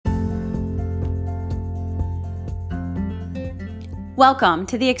Welcome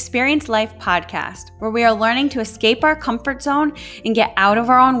to the Experience Life podcast, where we are learning to escape our comfort zone and get out of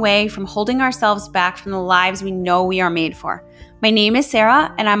our own way from holding ourselves back from the lives we know we are made for. My name is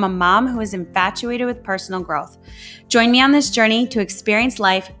Sarah, and I'm a mom who is infatuated with personal growth. Join me on this journey to experience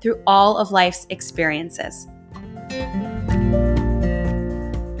life through all of life's experiences.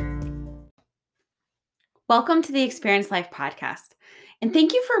 Welcome to the Experience Life podcast, and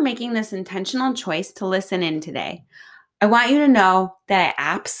thank you for making this intentional choice to listen in today. I want you to know that I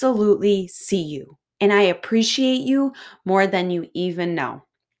absolutely see you and I appreciate you more than you even know.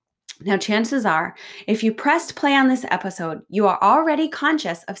 Now, chances are, if you pressed play on this episode, you are already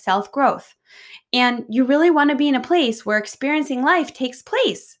conscious of self-growth and you really want to be in a place where experiencing life takes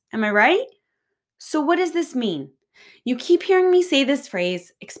place. Am I right? So what does this mean? You keep hearing me say this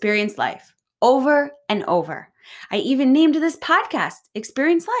phrase, experience life, over and over. I even named this podcast,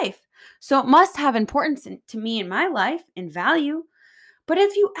 Experience Life. So it must have importance to me in my life and value. But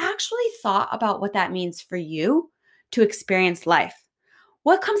if you actually thought about what that means for you to experience life,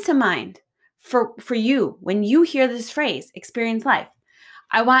 what comes to mind for you when you hear this phrase, experience life?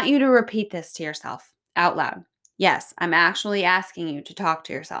 I want you to repeat this to yourself out loud. Yes, I'm actually asking you to talk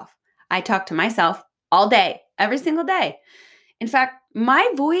to yourself. I talk to myself all day, every single day. In fact, my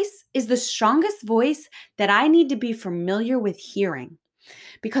voice is the strongest voice that I need to be familiar with hearing.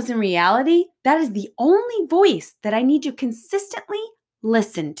 Because in reality, that is the only voice that I need to consistently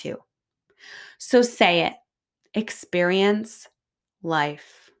listen to. So say it, experience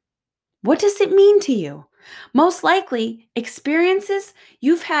life. What does it mean to you? Most likely, experiences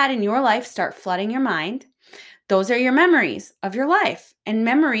you've had in your life start flooding your mind. Those are your memories of your life, and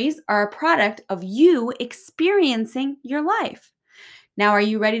memories are a product of you experiencing your life. Now, are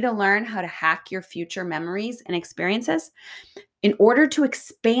you ready to learn how to hack your future memories and experiences? In order to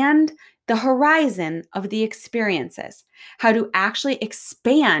expand the horizon of the experiences, how to actually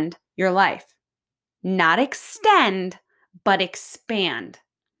expand your life. Not extend, but expand.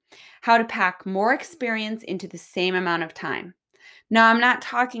 How to pack more experience into the same amount of time. Now, I'm not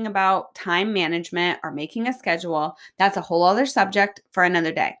talking about time management or making a schedule. That's a whole other subject for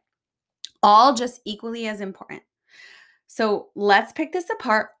another day. All just equally as important. So let's pick this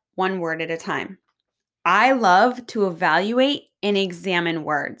apart one word at a time. I love to evaluate and examine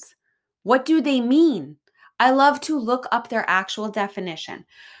words. What do they mean? I love to look up their actual definition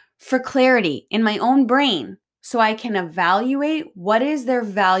for clarity in my own brain so I can evaluate what is their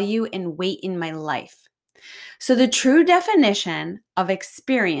value and weight in my life. So the true definition of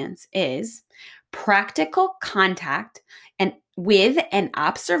experience is practical contact and with an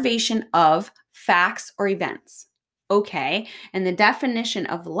observation of facts or events. Okay, and the definition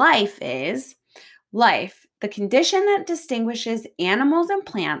of life is life, the condition that distinguishes animals and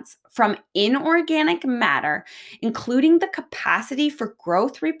plants from inorganic matter, including the capacity for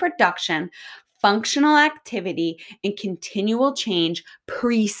growth, reproduction, functional activity, and continual change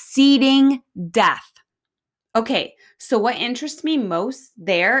preceding death. Okay, so what interests me most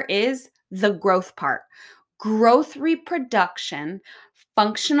there is the growth part. Growth, reproduction,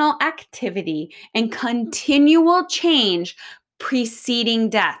 functional activity, and continual change preceding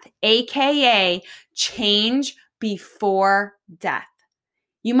death, aka change before death.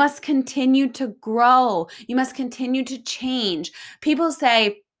 You must continue to grow. You must continue to change. People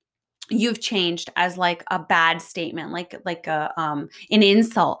say you've changed as like a bad statement, like an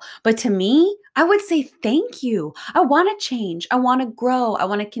insult. But to me, I would say thank you. I want to change. I want to grow. I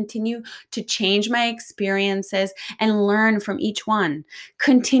want to continue to change my experiences and learn from each one.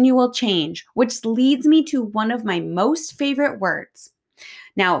 Continual change, which leads me to one of my most favorite words.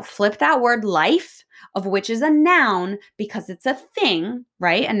 Now, flip that word life, of which is a noun because it's a thing,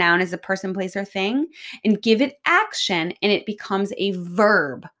 right? A noun is a person, place, or thing, and give it action and it becomes a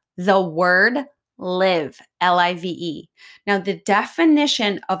verb. The word live, L-I-V-E. Now, the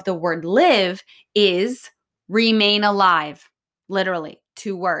definition of the word live is remain alive. Literally,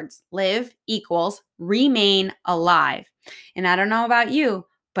 2 words. Live equals remain alive. And I don't know about you,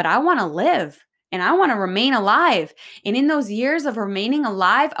 but I want to live and I want to remain alive. And in those years of remaining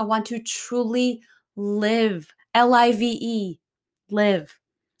alive, I want to truly live, L-I-V-E, live.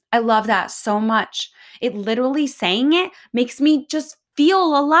 I love that so much. It literally saying it makes me just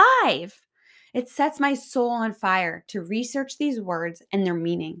feel alive. It sets my soul on fire to research these words and their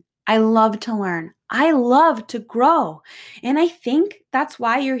meaning. I love to learn. I love to grow. And I think that's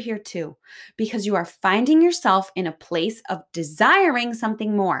why you're here too, because you are finding yourself in a place of desiring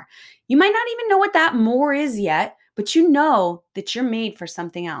something more. You might not even know what that more is yet, but you know that you're made for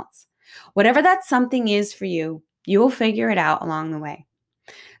something else. Whatever that something is for you, you will figure it out along the way.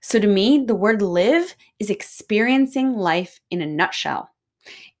 So to me, the word live is experiencing life in a nutshell.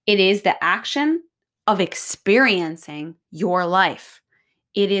 It is the action of experiencing your life.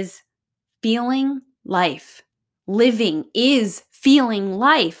 It is feeling life. Living is feeling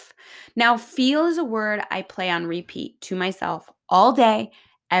life. Now, feel is a word I play on repeat to myself all day,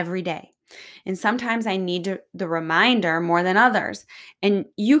 every day. And sometimes I need the reminder more than others. And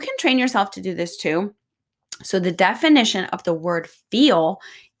you can train yourself to do this too. So, the definition of the word feel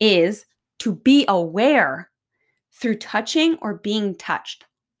is to be aware through touching or being touched.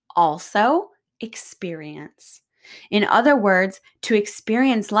 Also, experience. In other words, to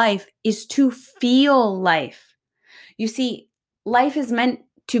experience life is to feel life. You see, life is meant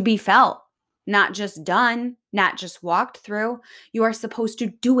to be felt, not just done, not just walked through. You are supposed to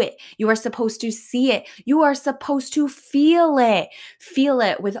do it. You are supposed to see it. You are supposed to feel it. Feel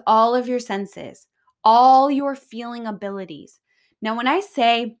it with all of your senses, all your feeling abilities. Now, when I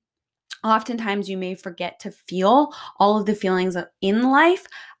say oftentimes you may forget to feel all of the feelings in life,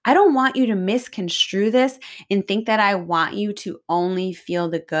 I don't want you to misconstrue this and think that I want you to only feel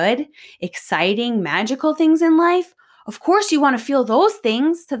the good, exciting, magical things in life. Of course, you want to feel those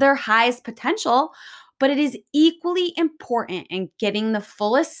things to their highest potential, but it is equally important in getting the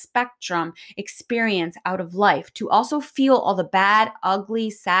fullest spectrum experience out of life to also feel all the bad, ugly,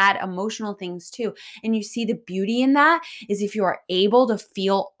 sad, emotional things too. And you see the beauty in that is if you are able to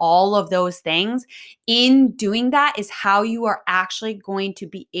feel all of those things, in doing that is how you are actually going to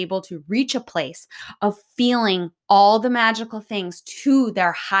be able to reach a place of feeling all the magical things to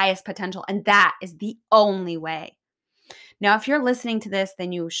their highest potential. And that is the only way. Now, if you're listening to this,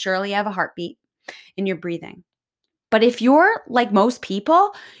 then you surely have a heartbeat and you're breathing. But if you're like most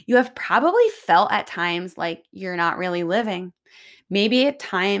people, you have probably felt at times like you're not really living. Maybe at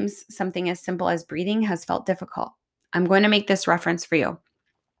times something as simple as breathing has felt difficult. I'm going to make this reference for you.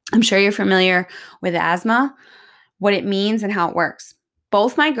 I'm sure you're familiar with asthma, what it means, and how it works.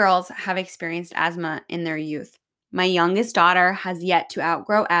 Both my girls have experienced asthma in their youth. My youngest daughter has yet to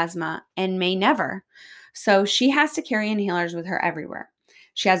outgrow asthma and may never. So she has to carry inhalers with her everywhere.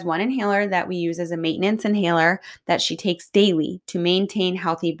 She has one inhaler that we use as a maintenance inhaler that she takes daily to maintain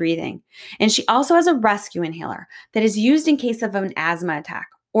healthy breathing. And she also has a rescue inhaler that is used in case of an asthma attack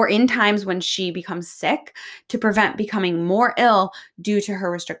or in times when she becomes sick to prevent becoming more ill due to her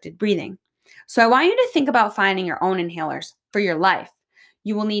restricted breathing. So I want you to think about finding your own inhalers for your life.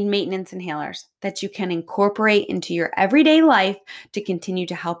 You will need maintenance inhalers that you can incorporate into your everyday life to continue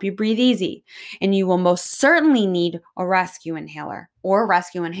to help you breathe easy. And you will most certainly need a rescue inhaler or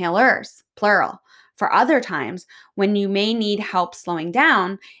rescue inhalers, plural, for other times when you may need help slowing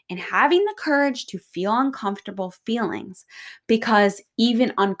down and having the courage to feel uncomfortable feelings, because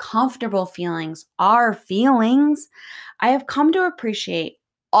even uncomfortable feelings are feelings. I have come to appreciate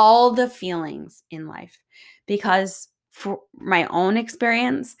all the feelings in life because for my own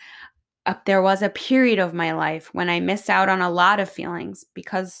experience, there was a period of my life when I missed out on a lot of feelings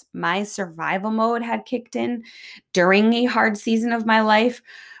because my survival mode had kicked in during a hard season of my life.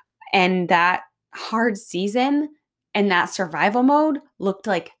 And that hard season and that survival mode looked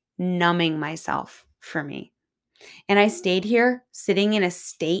like numbing myself for me. And I stayed here sitting in a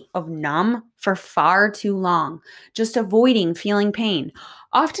state of numb for far too long, just avoiding feeling pain.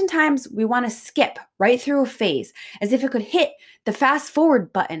 Oftentimes, we want to skip right through a phase as if it could hit the fast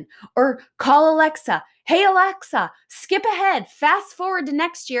forward button or call Alexa, "Hey Alexa, skip ahead, fast forward to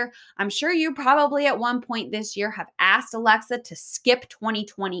next year." I'm sure you probably at one point this year have asked Alexa to skip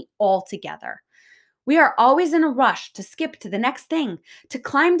 2020 altogether. We are always in a rush to skip to the next thing, to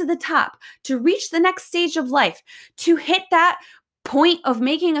climb to the top, to reach the next stage of life, to hit that point of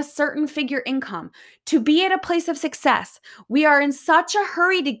making a certain figure income, to be at a place of success. We are in such a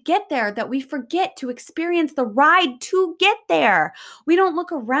hurry to get there that we forget to experience the ride to get there. We don't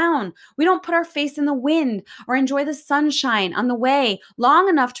look around. We don't put our face in the wind or enjoy the sunshine on the way long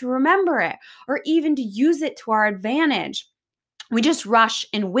enough to remember it or even to use it to our advantage. We just rush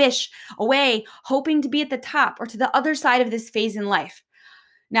and wish away, hoping to be at the top or to the other side of this phase in life.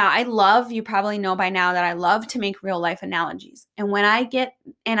 Now, you probably know by now that I love to make real life analogies. And when I get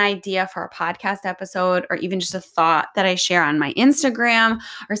an idea for a podcast episode or even just a thought that I share on my Instagram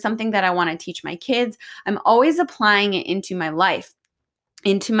or something that I want to teach my kids, I'm always applying it into my life,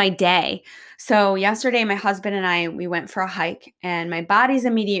 into my day. So yesterday, my husband and I, we went for a hike, and my body's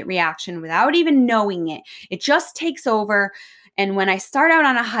immediate reaction without even knowing it, it just takes over. And when I start out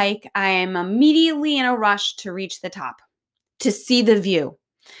on a hike, I am immediately in a rush to reach the top, to see the view.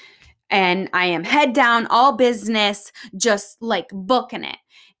 And I am head down, all business, just like booking it.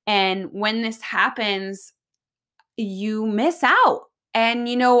 And when this happens, you miss out. And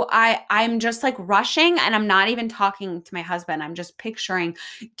I'm just like rushing, and I'm not even talking to my husband. I'm just picturing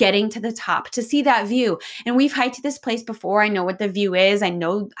getting to the top to see that view. And we've hiked this place before. I know what the view is. I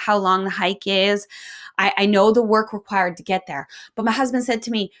know how long the hike is. I know the work required to get there. But my husband said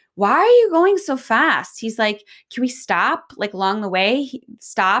to me, "Why are you going so fast?" He's like, "Can we stop like along the way?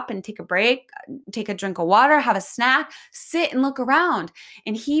 Stop and take a break, take a drink of water, have a snack, sit and look around."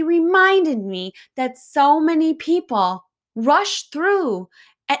 And he reminded me that so many people rush through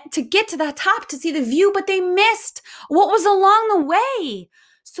to get to the top to see the view, but they missed what was along the way.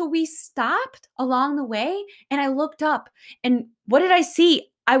 So we stopped along the way, and I looked up, and what did I see?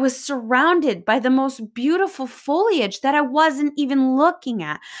 I was surrounded by the most beautiful foliage that I wasn't even looking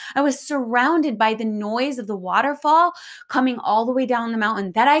at. I was surrounded by the noise of the waterfall coming all the way down the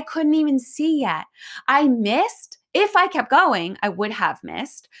mountain that I couldn't even see yet. I missed, if I kept going, I would have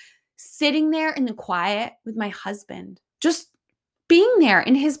missed sitting there in the quiet with my husband, just being there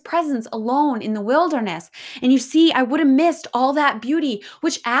in his presence alone in the wilderness. And you see, I would have missed all that beauty,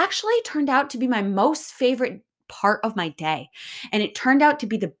 which actually turned out to be my most favorite part of my day. And it turned out to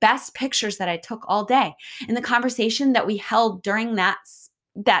be the best pictures that I took all day. And the conversation that we held during that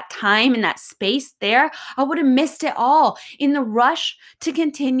time and that space there, I would have missed it all in the rush to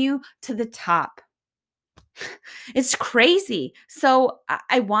continue to the top. It's crazy. So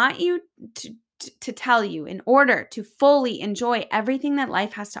I want you to tell you, in order to fully enjoy everything that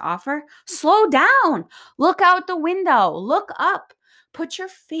life has to offer, slow down, look out the window, look up, put your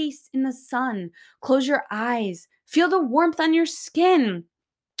face in the sun, close your eyes, feel the warmth on your skin.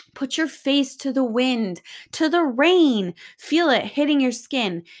 Put your face to the wind, to the rain. Feel it hitting your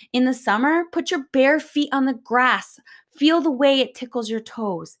skin. In the summer, put your bare feet on the grass. Feel the way it tickles your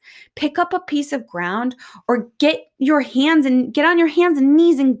toes. Pick up a piece of ground or get on your hands and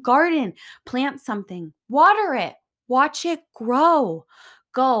knees and garden. Plant something. Water it. Watch it grow.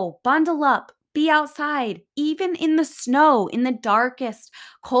 Go, bundle up. Be outside, even in the snow, in the darkest,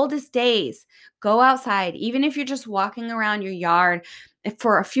 coldest days. Go outside, even if you're just walking around your yard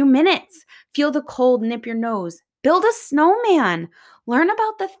for a few minutes. Feel the cold nip your nose. Build a snowman. Learn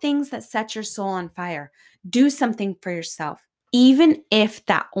about the things that set your soul on fire. Do something for yourself, even if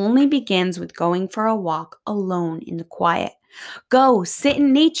that only begins with going for a walk alone in the quiet. Go sit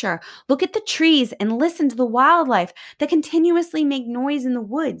in nature, look at the trees, and listen to the wildlife that continuously make noise in the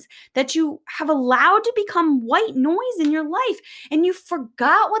woods that you have allowed to become white noise in your life, and you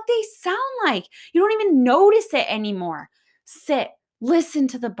forgot what they sound like. You don't even notice it anymore. Sit, listen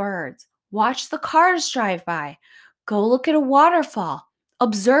to the birds, watch the cars drive by, go look at a waterfall.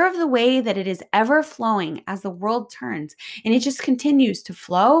 Observe the way that it is ever flowing as the world turns, and it just continues to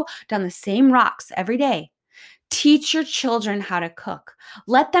flow down the same rocks every day. Teach your children how to cook.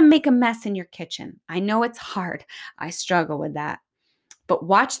 Let them make a mess in your kitchen. I know it's hard. I struggle with that. But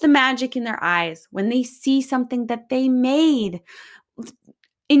watch the magic in their eyes when they see something that they made.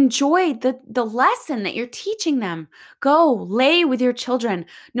 Enjoy the lesson that you're teaching them. Go lay with your children,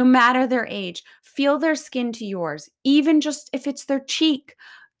 no matter their age. Feel their skin to yours, even just if it's their cheek.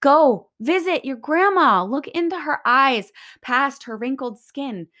 Go visit your grandma. Look into her eyes, past her wrinkled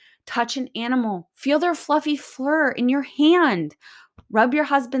skin. Touch an animal. Feel their fluffy fur in your hand. Rub your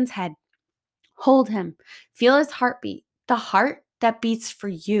husband's head. Hold him. Feel his heartbeat, the heart that beats for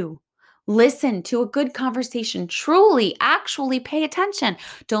you. Listen to a good conversation. Truly, actually pay attention.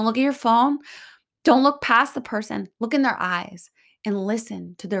 Don't look at your phone. Don't look past the person. Look in their eyes and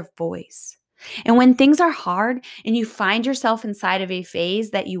listen to their voice. And when things are hard and you find yourself inside of a phase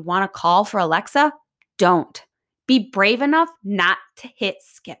that you want to call for Alexa, don't. Be brave enough not to hit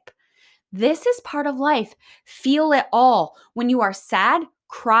skip. This is part of life. Feel it all. When you are sad,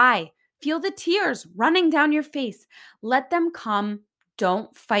 cry. Feel the tears running down your face. Let them come.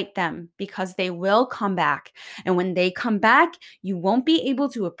 Don't fight them, because they will come back. And when they come back, you won't be able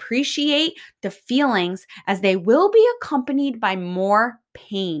to appreciate the feelings, as they will be accompanied by more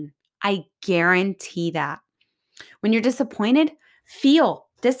pain. I guarantee that. When you're disappointed, feel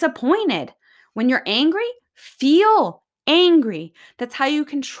disappointed. When you're angry, feel angry. That's how you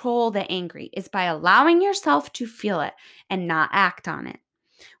control the angry, is by allowing yourself to feel it and not act on it.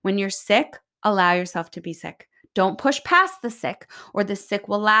 When you're sick, allow yourself to be sick. Don't push past the sick, or the sick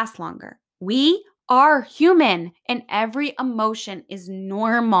will last longer. We are human, and every emotion is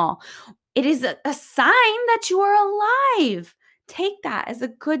normal. It is a sign that you are alive. Take that as a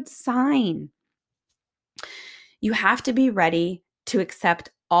good sign. You have to be ready to accept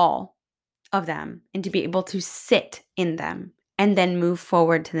all of them and to be able to sit in them and then move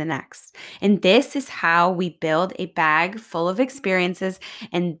forward to the next. And this is how we build a bag full of experiences.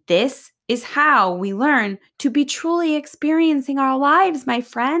 And this is how we learn to be truly experiencing our lives, my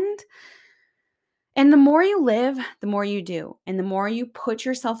friend. And the more you live, the more you do. And the more you put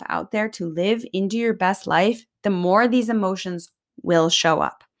yourself out there to live into your best life, the more these emotions will show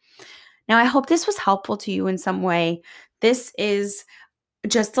up. Now, I hope this was helpful to you in some way. This is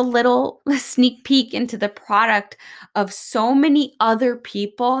just a little sneak peek into the product of so many other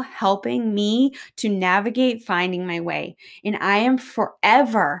people helping me to navigate finding my way. And I am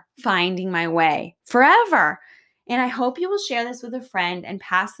forever finding my way, forever. And I hope you will share this with a friend and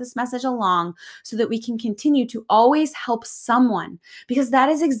pass this message along so that we can continue to always help someone, because that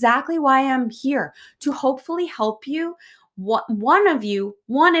is exactly why I'm here, to hopefully help you, one of you,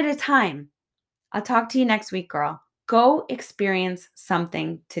 one at a time. I'll talk to you next week, girl. Go experience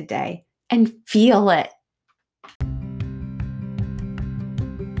something today and feel it.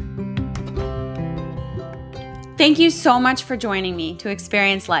 Thank you so much for joining me to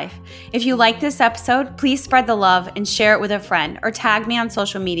experience life. If you like this episode, please spread the love and share it with a friend or tag me on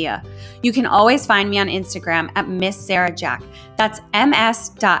social media. You can always find me on Instagram at Miss Sarah Jack. That's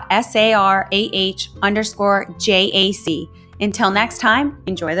ms.sarah_jac. Until next time,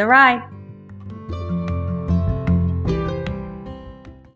 enjoy the ride.